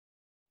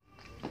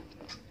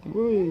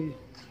Whee.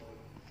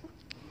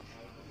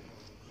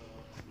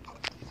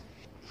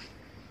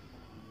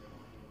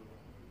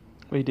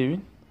 What are you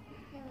doing?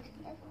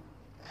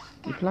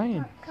 You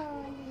playing?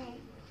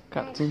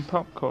 Captain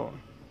Popcorn.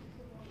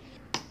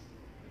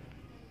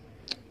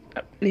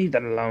 Leave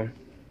that alone.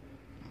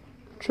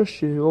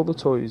 Trust you, all the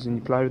toys, and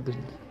you play with the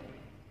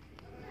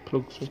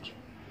plug switch.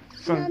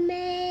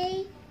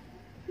 Mummy,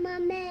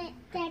 Mummy,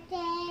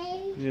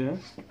 Daddy. Yeah?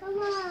 Come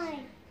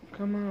on.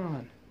 Come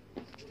on.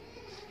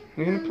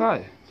 You're gonna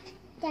play?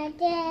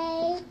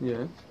 Daddy.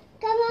 Yeah.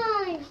 Come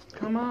on.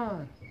 Come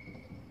on. Daddy.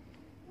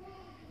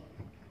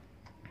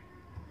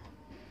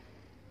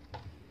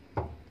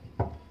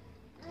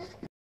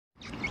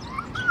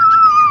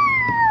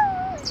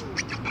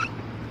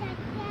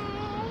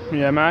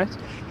 Yeah, mate?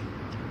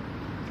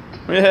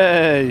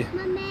 Yay!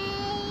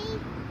 Mummy,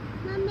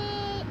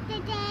 Mummy,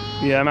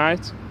 Daddy. Yeah,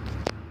 mate?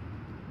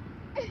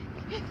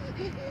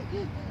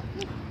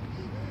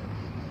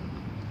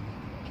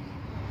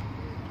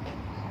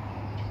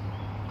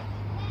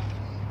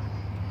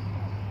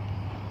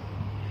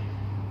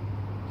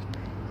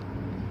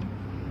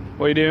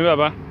 What are you doing,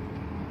 Baba?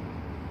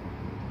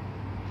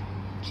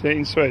 Just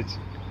eating sweets.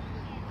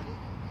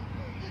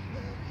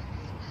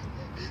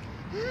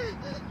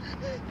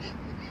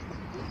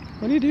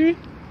 What are you doing?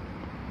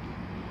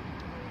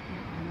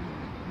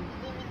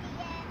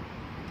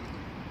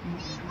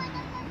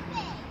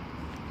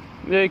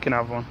 Yeah, you can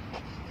have one.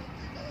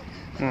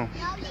 Oh.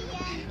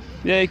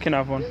 Yeah, you can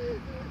have one.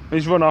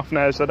 He's run off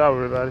now, so don't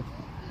worry about it.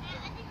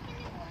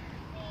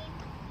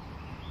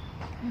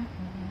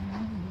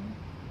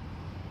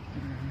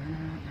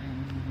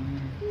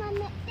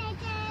 Mummy, Daddy.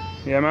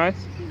 Yeah, mate?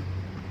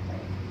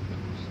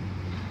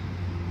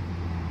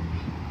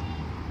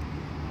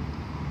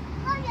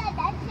 Oh, yeah,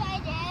 that's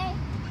Daddy.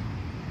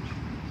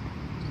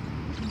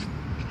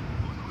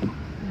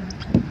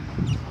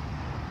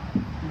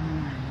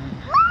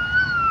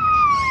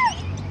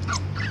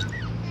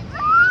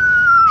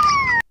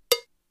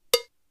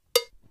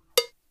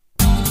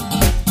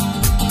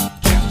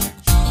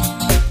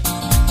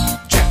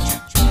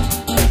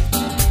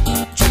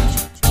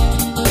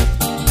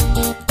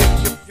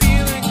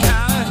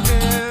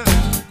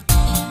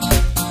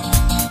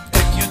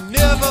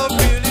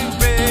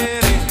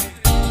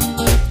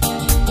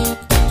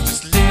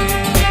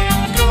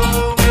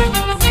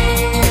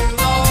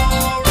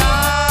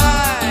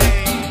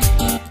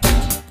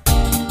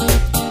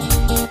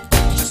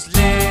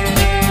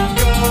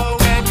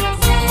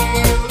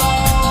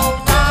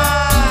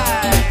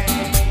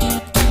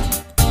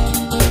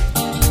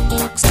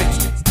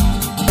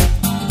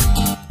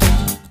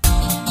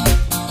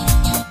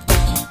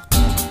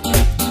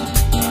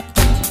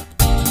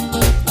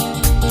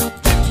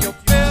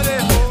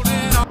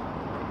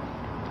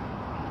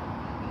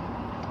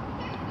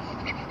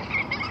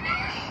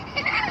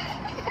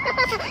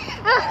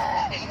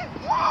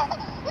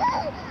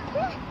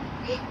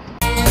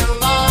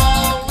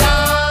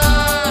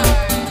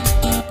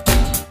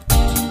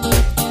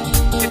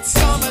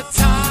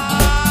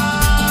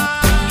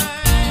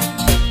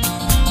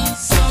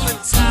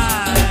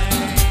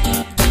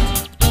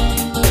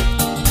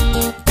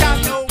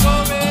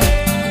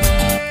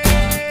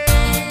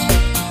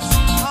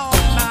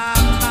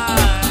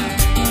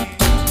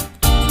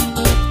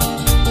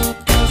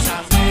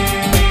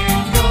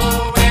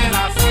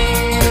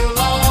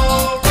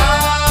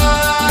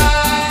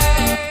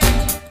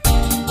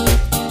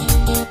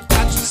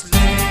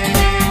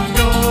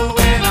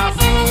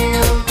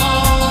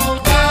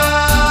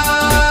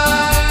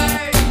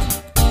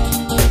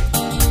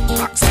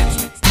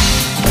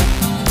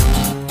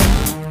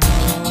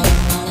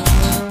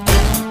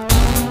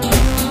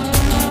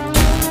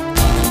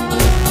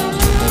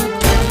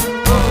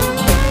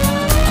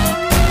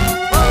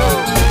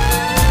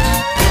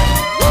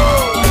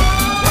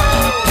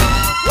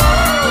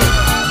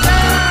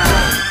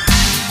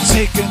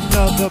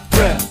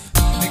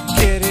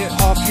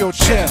 Your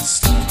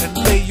chest and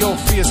lay your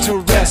fears to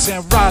rest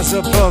and rise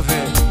above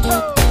it.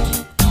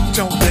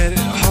 Don't let it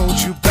hold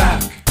you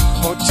back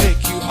or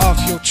take you off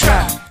your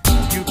track.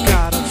 You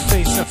gotta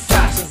face the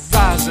facts and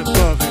rise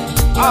above it.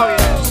 Oh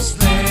yeah,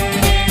 just let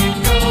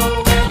it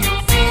go when you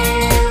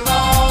feel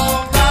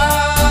alright.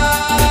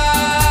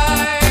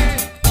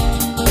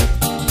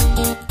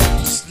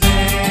 Just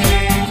let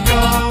it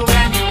go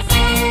when you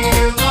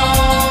feel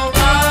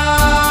alright.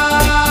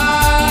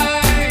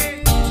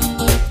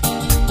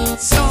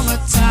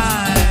 Summertime,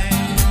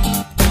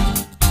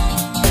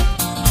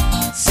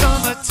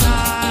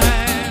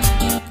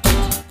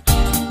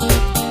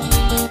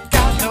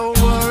 got no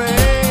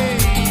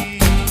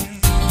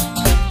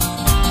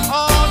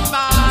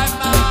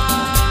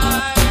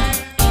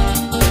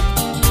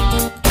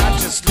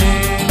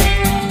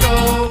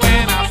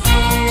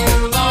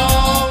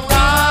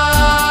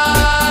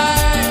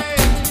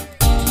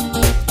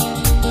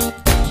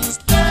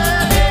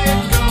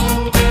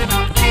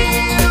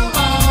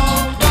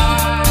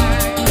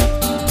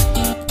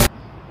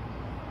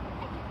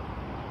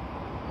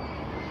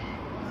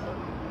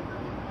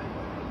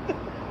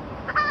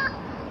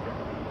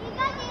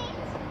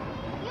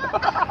You're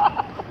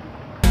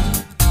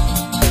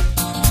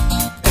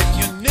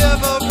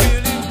never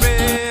really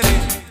ready.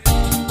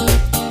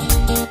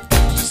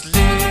 Just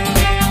let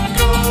it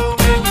go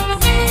and you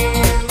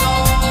feel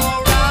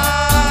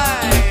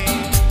alright.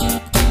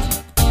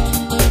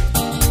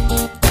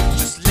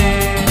 Just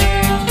let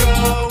it go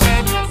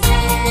and you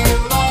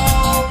feel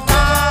alright.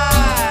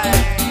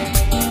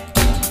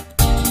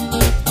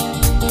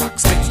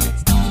 Rocksteady.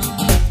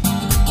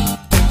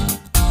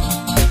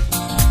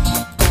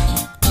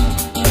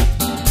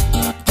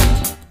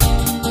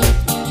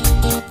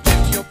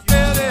 Your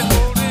belly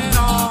holding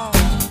on.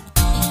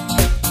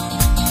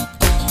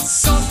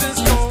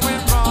 Something's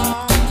going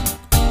wrong.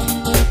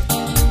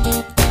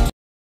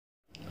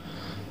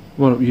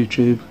 What up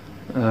YouTube?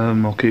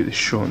 I'll keep this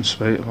short and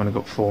sweet. I've only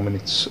got 4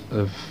 minutes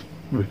of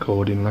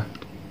recording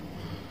left.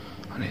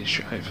 I need a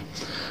shave.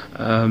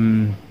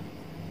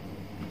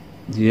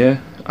 Yeah,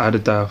 I had a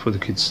day off with the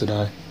kids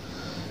today.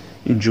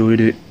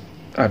 Enjoyed it.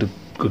 Had a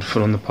good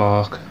fun on the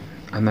park,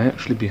 and they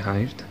actually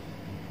behaved,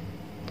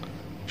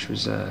 which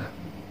was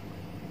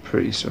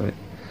pretty sweet.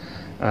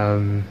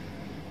 Yeah,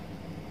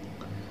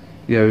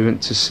 we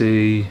went to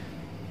see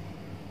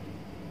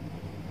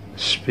a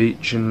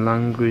speech and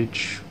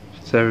language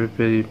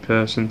therapy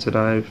person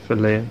today for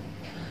Liam.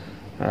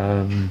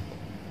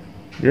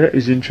 Yeah, it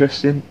was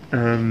interesting.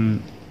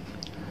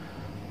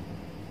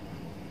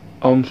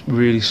 I'm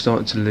really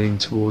starting to lean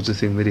towards the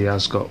thing that he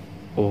has got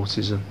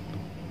autism,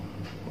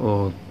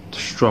 or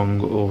strong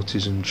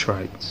autism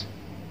traits.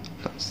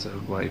 That's the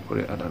way you put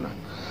it, I don't know.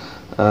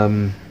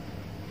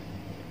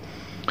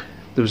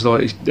 There was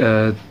like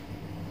the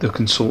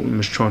consultant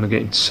was trying to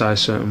get him to say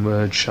certain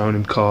words, showing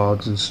him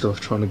cards and stuff,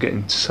 trying to get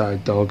him to say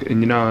dog.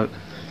 And you know,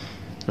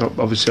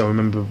 obviously I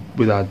remember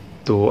with our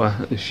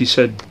daughter, if she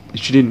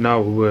didn't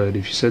know a word,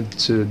 if you said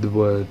to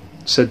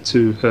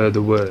her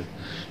the word,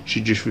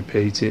 she'd just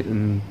repeat it,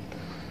 and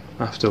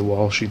after a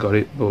while she got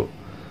it. But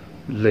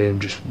Liam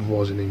just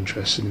wasn't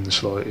interested in the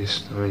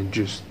slightest. I mean,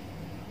 just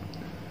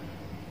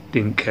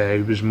didn't care.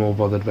 He was more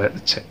bothered about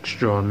the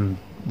texture on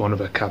one of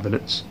her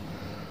cabinets.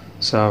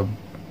 So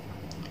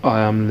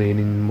I am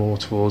leaning more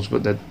towards,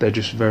 but they're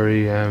just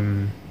very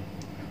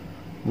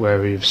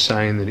wary of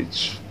saying that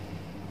it's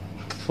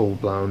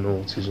full-blown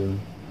autism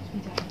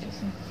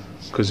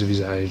because of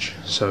his age.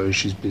 So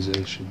she's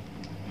busy. She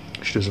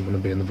doesn't want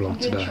to be in the vlog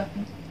today.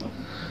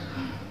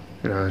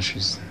 You know,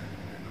 she's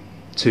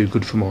too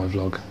good for my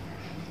vlog.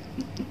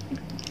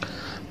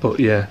 But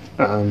yeah,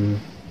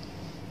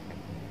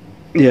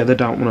 yeah, they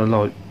don't want to,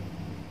 like,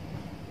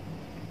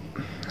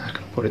 how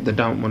can I put it? They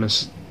don't want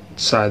to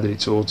say that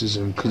it's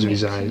autism because of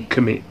his age.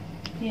 Commit.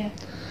 Yeah.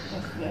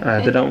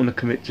 They don't want to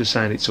commit to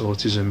saying it's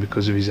autism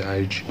because of his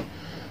age.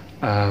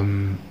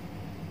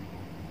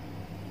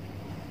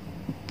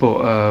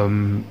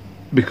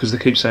 Because they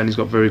keep saying he's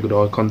got very good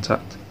eye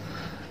contact.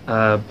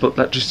 But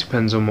that just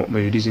depends on what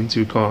mood he's in, to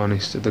be quite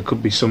honest. There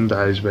could be some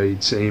days where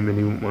you'd see him and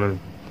he wouldn't want to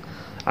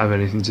have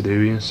anything to do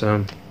with you.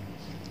 So,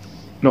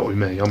 not with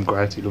me, I'm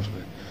great, he loves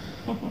me.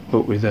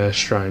 But with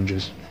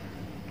strangers.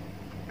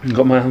 I've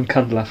got my own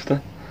candle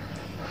after.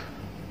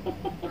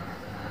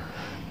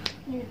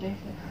 You're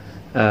decent.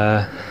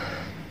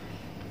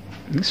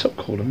 Stop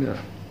calling me that.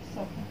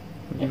 Stop.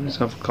 I just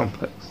have a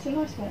complex. It's a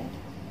nice word.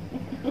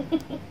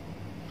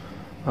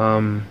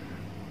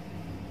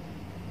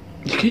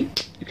 You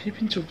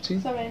keep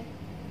interrupting. Sorry.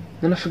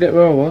 Then I forget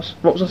where I was.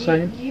 What was I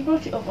saying? You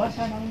brought it up by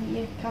saying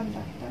you can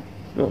after.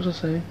 What was I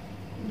saying?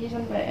 You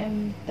said about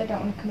they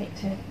don't want to commit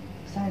to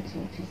saying it's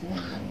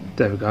autism.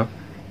 There we go.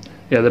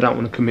 Yeah, they don't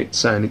want to commit to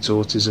saying it's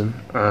autism.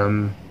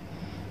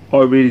 I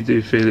really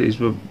do feel it is,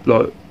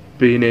 like,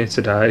 being here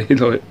today.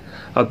 Like,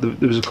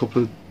 there was a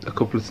couple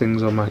of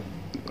things on my.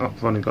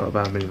 I've only got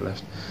about a minute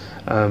left.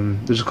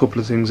 There's a couple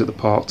of things at the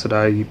park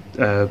today.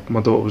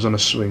 My daughter was on a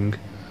swing,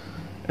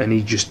 and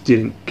he just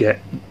didn't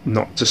get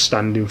not to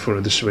stand in front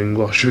of the swing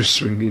while she was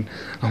swinging.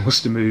 I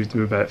must have moved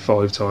him about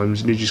 5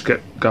 times, and he just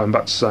kept going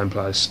back to the same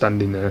place,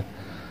 standing there.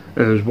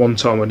 And there was one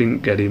time I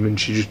didn't get him, and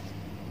she just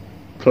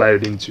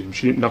ploughed into him.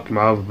 She didn't knock him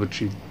over, but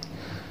she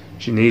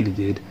nearly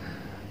did.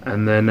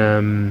 And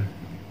then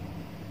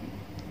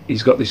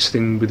he's got this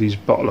thing with his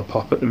bottle of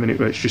pop at the minute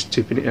where it's just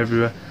tipping it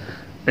everywhere.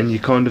 And you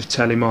kind of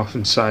tell him off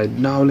and say,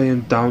 "No,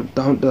 Liam, don't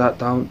do that,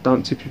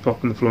 don't tip your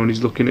pop on the floor." And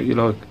he's looking at you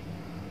like,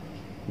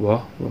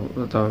 what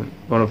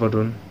have I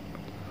done?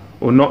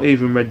 Or not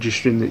even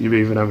registering that you're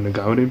even having a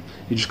go at him.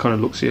 He just kind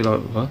of looks at you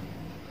like, what?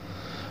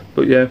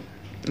 But yeah,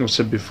 I've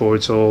said before,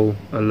 it's all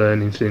a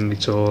learning thing.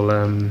 It's all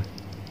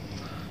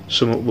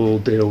something we'll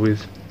deal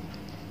with.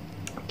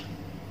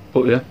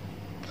 But yeah,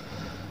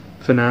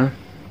 for now,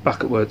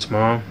 back at work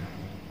tomorrow.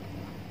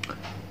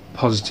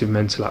 Positive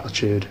mental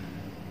attitude.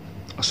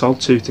 I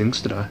sold 2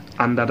 things today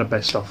and had a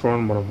best offer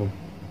on one of them.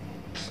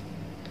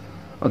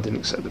 I didn't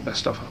accept the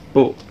best offer,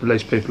 but at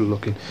least people are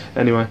looking.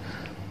 Anyway,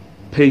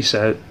 peace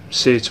out.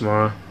 See you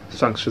tomorrow.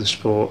 Thanks for the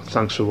support.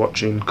 Thanks for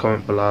watching.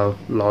 Comment below,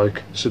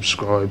 like,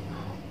 subscribe,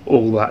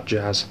 all that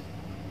jazz.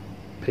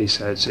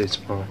 Peace out. See you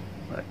tomorrow.